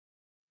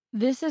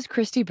This is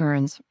Christy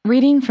Burns,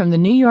 reading from the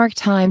New York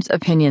Times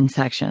opinion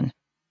section.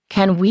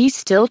 Can we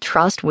still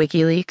trust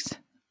WikiLeaks?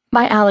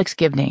 By Alex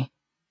Gibney.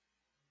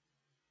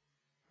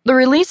 The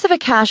release of a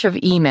cache of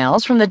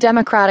emails from the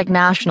Democratic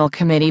National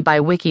Committee by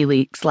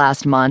WikiLeaks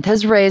last month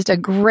has raised a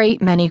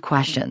great many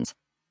questions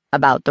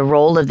about the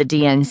role of the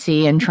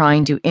DNC in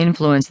trying to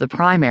influence the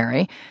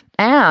primary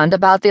and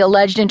about the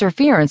alleged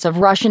interference of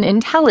Russian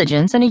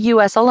intelligence in a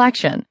U.S.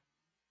 election.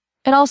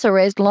 It also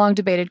raised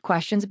long-debated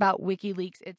questions about WikiLeaks itself.